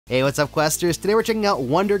Hey, what's up, Questers? Today we're checking out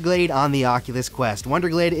Wonderglade on the Oculus Quest.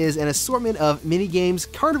 Wonderglade is an assortment of mini-games,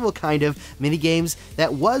 Carnival kind of mini-games,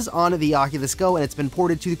 that was on the Oculus Go, and it's been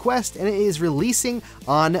ported to the Quest, and it is releasing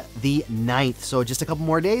on the 9th. So just a couple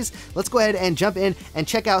more days. Let's go ahead and jump in and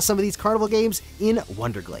check out some of these Carnival games in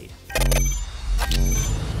Wonderglade.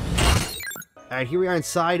 Alright, here we are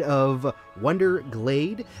inside of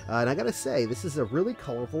Wonderglade, and I gotta say, this is a really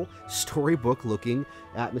colorful, storybook-looking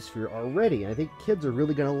atmosphere already. I think kids are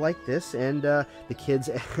really gonna like this, and the kids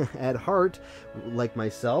at heart, like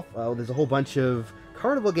myself, there's a whole bunch of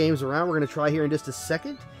Carnival games around we're gonna try here in just a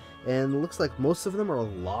second, and it looks like most of them are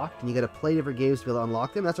locked, and you gotta play different games to be able to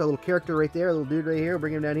unlock them. That's our little character right there, a little dude right here,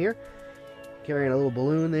 bring him down here, carrying a little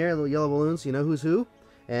balloon there, a little yellow balloon, so you know who's who.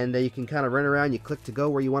 And you can kind of run around, you click to go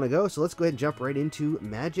where you want to go. So let's go ahead and jump right into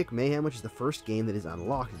Magic Mayhem, which is the first game that is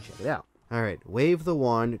unlocked, and check it out. Alright, wave the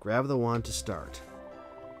wand, grab the wand to start.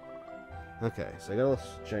 Okay, so I got a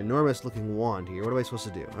ginormous looking wand here. What am I supposed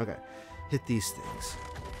to do? Okay, hit these things.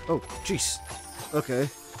 Oh, jeez. Okay.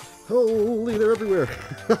 Holy, they're everywhere.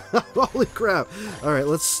 Holy crap. Alright,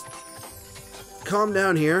 let's calm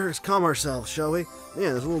down here. Let's calm ourselves, shall we?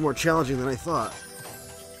 Man, it's a little more challenging than I thought.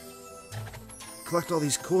 Collect all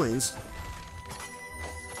these coins.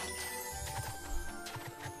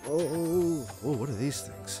 Oh, what are these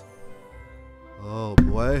things? Oh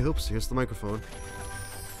boy, oops, here's the microphone.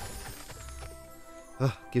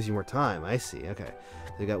 Gives you more time, I see, okay.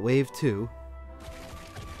 So we got wave 2.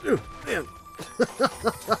 Ooh, man.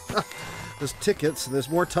 There's tickets, and there's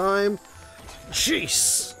more time.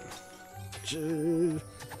 Jeez.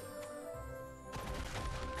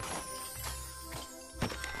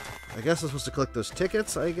 I guess I'm supposed to collect those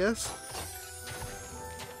tickets, I guess.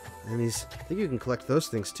 And these... I think you can collect those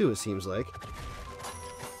things too, it seems like.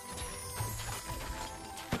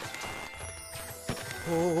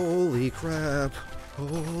 Holy crap.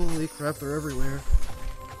 Holy crap, they're everywhere.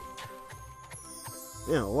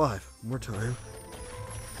 Yeah, alive. More time.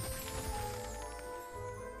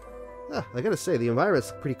 I gotta say, the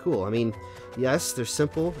environment's pretty cool. I mean, yes, they're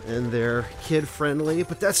simple and they're kid-friendly,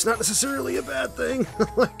 but that's not necessarily a bad thing.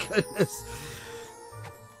 Oh my goodness.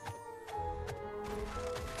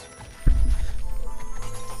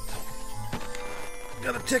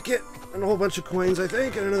 Got a ticket and a whole bunch of coins, I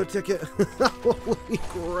think, and another ticket. Holy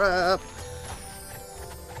crap.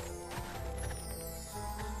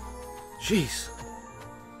 Jeez.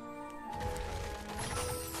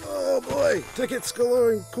 Oh boy, tickets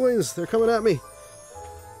galore and coins, they're coming at me.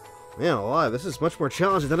 Man alive, this is much more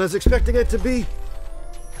challenging than I was expecting it to be.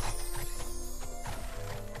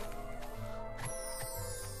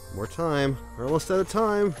 More time. We're almost out of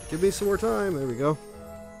time. Give me some more time. There we go.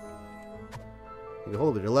 You can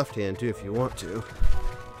hold it with your left hand too if you want to.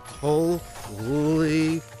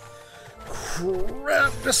 Holy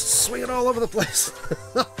crap, just swinging all over the place.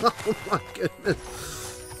 Oh my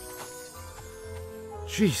goodness.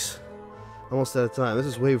 Jeez. Almost out of time. This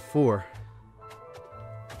is wave 4.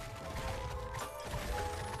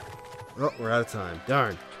 Oh, we're out of time.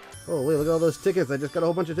 Darn. Oh, wait, look at all those tickets. I just got a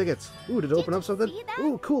whole bunch of tickets. Ooh, did it open up something?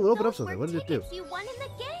 Ooh, cool, it opened up something. What did it do? You won in the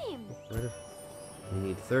game. We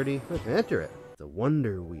need 30. Let's enter it. The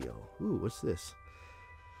Wonder Wheel. Ooh, what's this?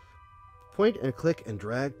 Point and click and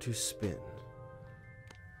drag to spin.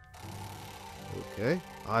 Okay.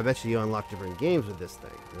 Oh, I bet you unlock different games with this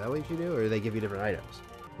thing. Is that what you do? Or do they give you different items?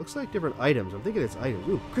 Looks like different items. I'm thinking it's items.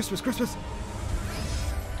 Ooh, Christmas, Christmas!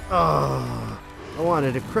 Oh, I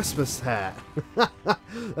wanted a Christmas hat.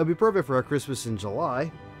 That'd be perfect for our Christmas in July.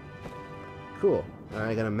 Cool.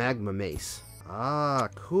 Alright, I got a magma mace. Ah,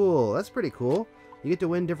 cool. That's pretty cool. You get to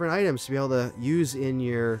win different items to be able to use in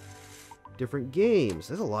your different games.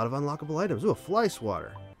 There's a lot of unlockable items. Ooh, a fly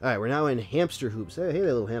swatter. Alright, we're now in hamster hoops. Hey,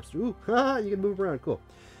 there, little hamster. Ooh, haha, you can move around. Cool.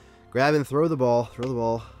 Grab and throw the ball. Throw the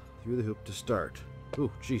ball through the hoop to start. Ooh,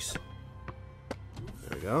 jeez.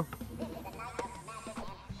 There we go.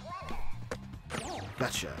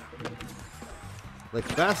 Gotcha.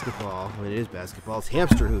 Like basketball, when it is basketball, it's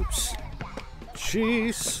hamster hoops.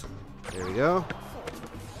 Jeez. There we go.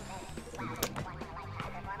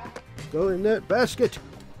 Go in that basket.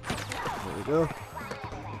 There we go.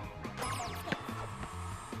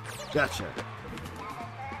 Gotcha.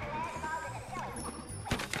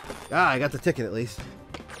 Ah, I got the ticket at least.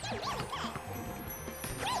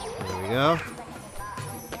 There we go.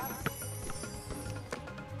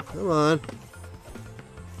 Come on.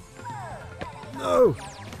 No!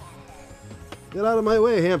 Get out of my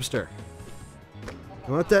way, hamster.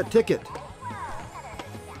 I want that ticket.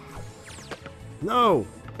 No!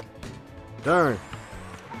 Darn.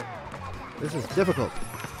 This is difficult.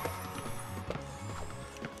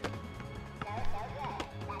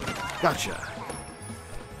 Gotcha.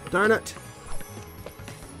 Darn it.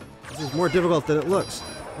 This is more difficult than it looks.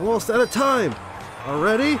 Almost out of time.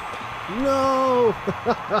 Already? No!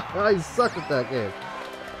 I suck at that game.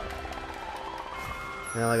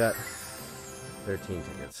 Now I got 13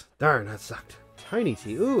 tickets. Darn, that sucked. Tiny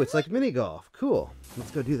Tea. Ooh, it's like mini golf. Cool.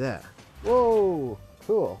 Let's go do that. Whoa!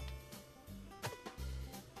 Cool.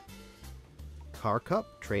 Car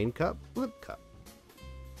cup, train cup, flip cup.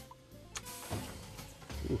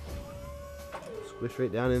 Ooh. Squish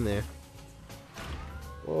right down in there.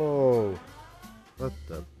 Whoa. What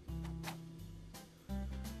the?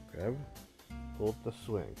 Grab, hold the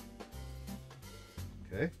swing.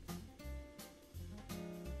 Okay.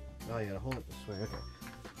 Oh, you gotta hold it to swing. Okay.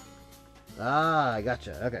 Ah, I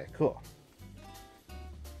gotcha. Okay, cool.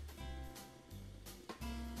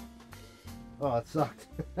 Oh, it sucked.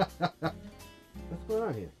 What's going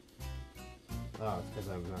on here? Oh, it's because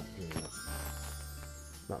I'm not doing this.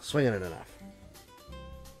 Not swinging it enough.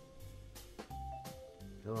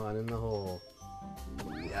 Come on, in the hole.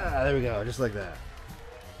 Yeah, there we go. Just like that.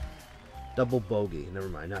 Double bogey. Never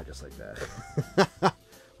mind, not just like that.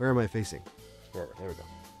 Where am I facing? Forward. There we go.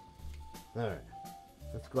 Alright.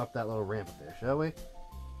 Let's go up that little ramp up there, shall we?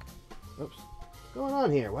 Oops. What's going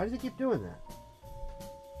on here? Why does it keep doing that?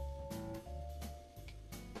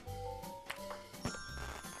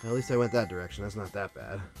 At least I went that direction. That's not that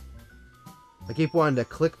bad. I keep wanting to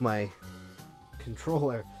click my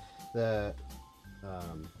controller, the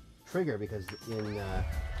trigger, because in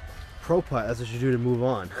Pro Putt, that's what you do to move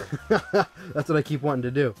on. That's what I keep wanting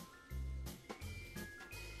to do.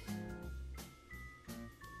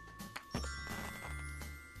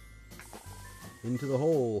 Into the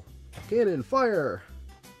hole. Cannon, fire!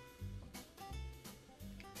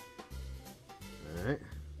 Alright.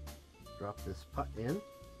 Drop this putt in.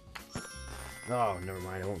 Oh, never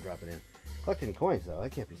mind. I won't drop it in. Collecting coins, though.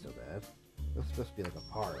 That can't be so bad. That's supposed to be like a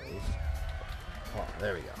par, at least. Oh,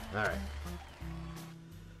 there we go. Alright.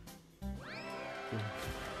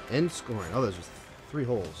 End scoring. Oh, there's just 3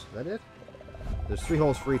 holes. Is that it? There's 3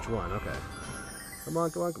 holes for each one. Okay. Come on,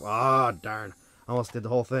 come on, come on. Ah, darn. Almost did the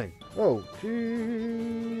whole thing. Oh, geez.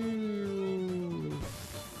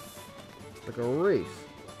 It's like a race.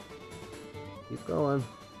 Keep going.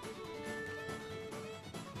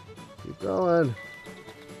 Keep going.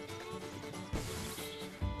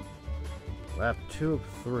 Lap 2 of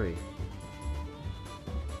 3.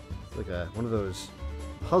 It's like one of those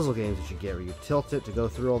puzzle games that you get where you tilt it to go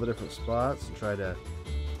through all the different spots and try to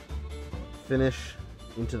finish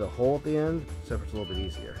into the hole at the end, except it's a little bit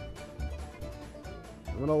easier.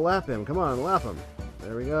 I'm gonna lap him. Come on, lap him.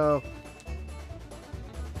 There we go.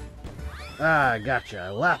 Ah, gotcha. I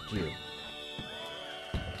lapped you.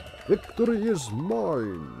 Victory is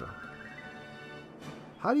mine.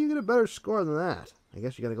 How do you get a better score than that? I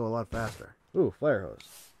guess you gotta go a lot faster. Ooh, fire hose.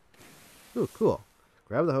 Ooh, cool.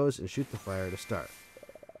 Grab the hose and shoot the fire to start.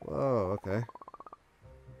 Whoa, okay.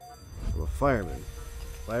 I'm a fireman.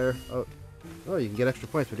 Fire. Oh, you can get extra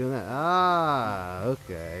points for doing that. Ah,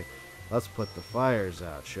 okay. Let's put the fires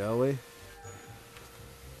out, shall we?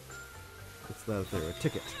 What's that up there? A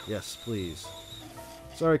ticket. Yes, please.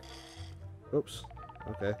 Sorry. Oops.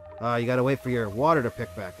 Okay. Ah, you gotta wait for your water to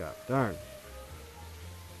pick back up. Darn.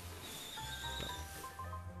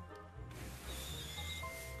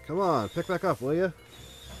 Come on, pick back up, will you?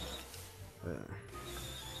 There.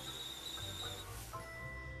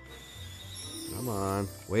 Come on.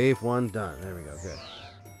 Wave 1 done. There we go. Good.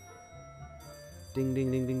 Ding,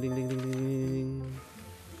 ding, ding, ding, ding, ding, ding, ding, ding.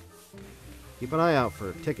 Keep an eye out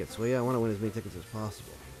for tickets, will you? I want to win as many tickets as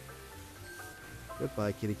possible.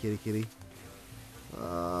 Goodbye, kitty, kitty, kitty.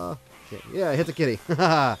 Yeah, hit the kitty.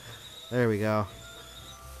 There we go.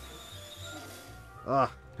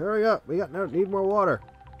 Hurry up. We need more water.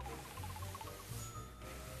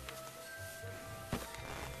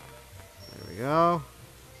 There we go.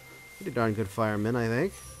 Pretty darn good fireman, I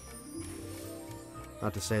think.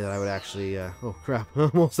 Not to say that I would actually, oh crap,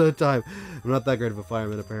 almost out of time. I'm not that great of a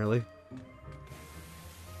fireman, apparently.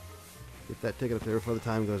 Get that ticket up there before the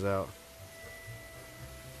time goes out.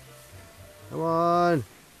 Come on!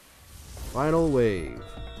 Final wave.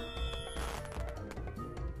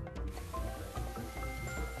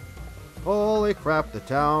 Holy crap, the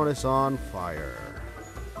town is on fire.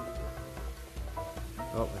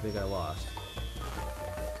 Oh, I think I lost.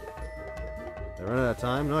 Did I run out of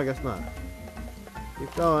time? No, I guess not.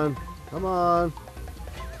 Keep going. Come on.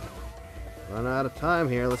 Run out of time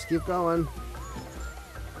here. Let's keep going.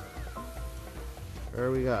 Where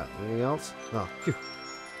we got? Anything else? Oh, phew.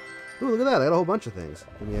 Ooh, look at that. I got a whole bunch of things.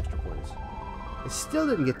 Give me extra points. I still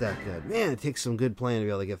didn't get that good. Man, it takes some good playing to be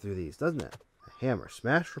able to get through these, doesn't it? I Hammer.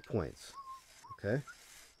 Smash for points. Okay.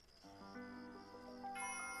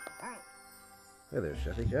 Hey there,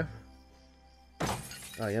 Chefy Jeff.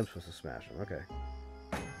 Oh, yeah, I'm supposed to smash him. Okay.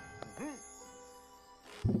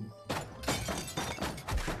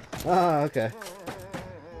 Ah, okay.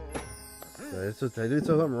 Did I do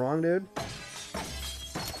something wrong, dude?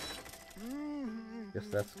 Guess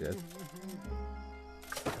that's good.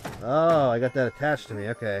 Oh, I got that attached to me.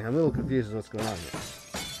 Okay, I'm a little confused as what's going on here.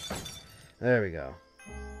 There we go.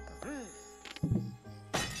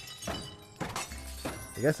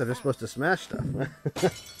 I guess I'm just supposed to smash stuff. I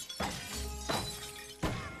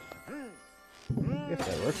guess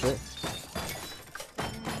that works, right?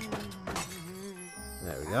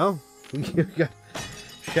 There we go.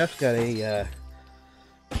 Chef's got a,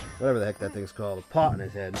 whatever the heck that thing's called, a pot in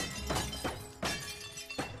his head.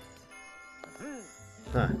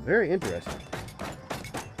 Huh, very interesting.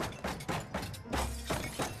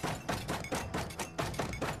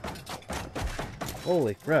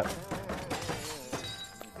 Holy crap.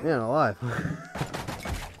 Man alive.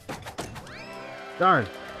 Darn.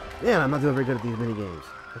 Man, I'm not doing very good at these mini games.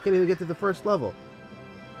 I can't even get to the first level.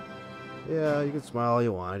 Yeah, you can smile all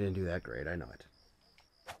you want. I didn't do that great. I know it.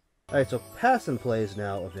 Alright, so Pass and Play is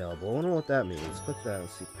now available. I wonder what that means. Click that and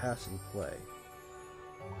see Pass and Play.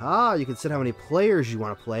 Ah, you can set how many players you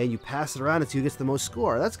want to play, and you pass it around until you get the most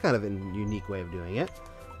score. That's kind of a unique way of doing it.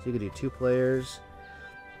 So you can do 2 players.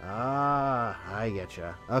 Ah, I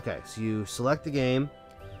getcha. Okay, so you select the game,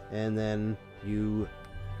 and then you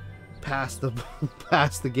pass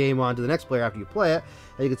the game on to the next player after you play it,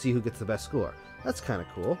 and you can see who gets the best score. That's kind of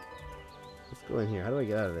cool. Let's go in here. How do I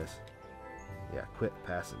get out of this? Yeah, quit,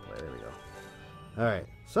 pass, and play. There we go. Alright,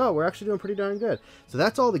 so we're actually doing pretty darn good. So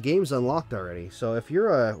that's all the games unlocked already. So if you're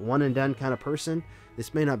a one-and-done kind of person,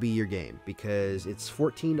 this may not be your game, because it's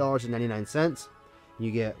 $14.99.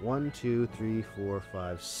 You get 1, 2, 3, 4,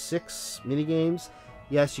 5, 6 mini games.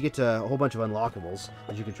 Yes, you get a whole bunch of unlockables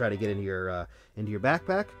that you can try to get into your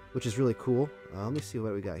backpack, which is really cool. Let me see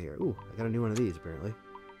what we got here. Ooh, I got a new one of these apparently.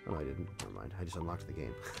 Oh, I didn't. Never mind. I just unlocked the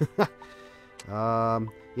game.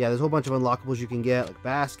 Yeah, there's a whole bunch of unlockables you can get, like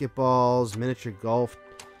basketballs, miniature golf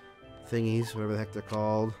thingies, whatever the heck they're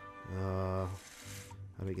called. How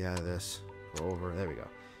do we get out of this? Go over. There we go.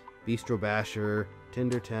 Bistro Basher,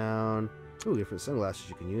 Tindertown. Ooh, different sunglasses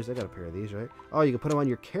you can use. I got a pair of these, right? Oh, you can put them on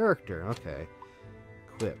your character. Okay.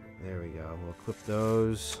 Equip. There we go. We'll equip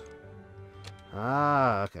those.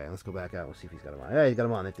 Ah, okay. Let's go back out. We'll see if he's got them on. Yeah, he's got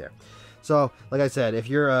them on right there. So, like I said, if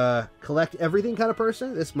you're a collect everything kind of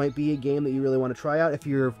person, this might be a game that you really want to try out. If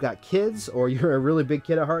you've got kids or you're a really big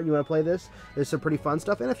kid at heart and you want to play this, there's some pretty fun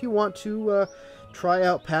stuff. And if you want to try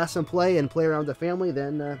out Pass and Play and play around with the family,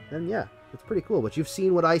 then yeah, it's pretty cool. But you've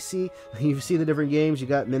seen what I see. You've seen the different games. You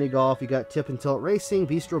got mini golf, you got tip and tilt racing,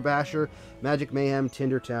 Bistro Basher, Magic Mayhem,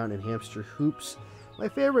 Tindertown, and Hamster Hoops. My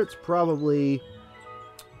favorite's probably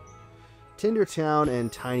Tindertown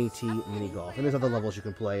and Tiny T Mini Golf. And there's other levels you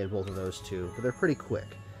can play in both of those too, but they're pretty quick.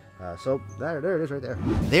 So there it is right there.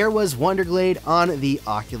 There was Wonderglade on the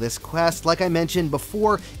Oculus Quest. Like I mentioned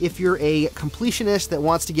before, if you're a completionist that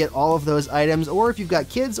wants to get all of those items, or if you've got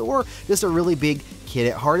kids, or just a really big kid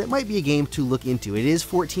at heart, it might be a game to look into. It is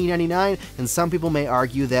 $14.99, and some people may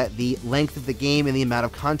argue that the length of the game and the amount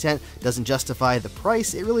of content doesn't justify the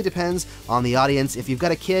price. It really depends on the audience. If you've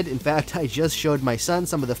got a kid, in fact, I just showed my son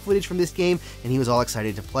some of the footage from this game, and he was all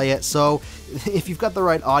excited to play it. So if you've got the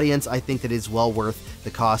right audience, I think that it's well worth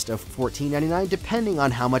the cost of $14.99, depending on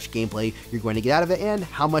how much gameplay you're going to get out of it and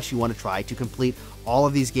how much you want to try to complete all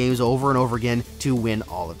of these games over and over again to win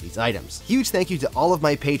all of these items. Huge thank you to all of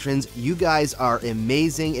my patrons. You guys are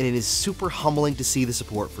amazing, and it is super humbling to see the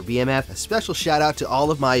support for BMF. A special shout out to all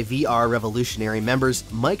of my VR Revolutionary members,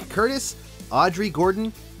 Mike Curtis, Audrey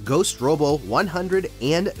Gordon, Ghost Robo 100,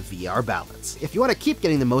 and VR Balance. If you want to keep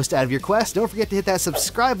getting the most out of your quest, don't forget to hit that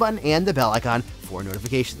subscribe button and the bell icon for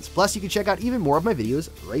notifications. Plus, you can check out even more of my videos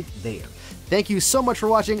right there. Thank you so much for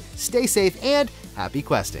watching, stay safe, and happy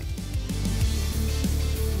questing!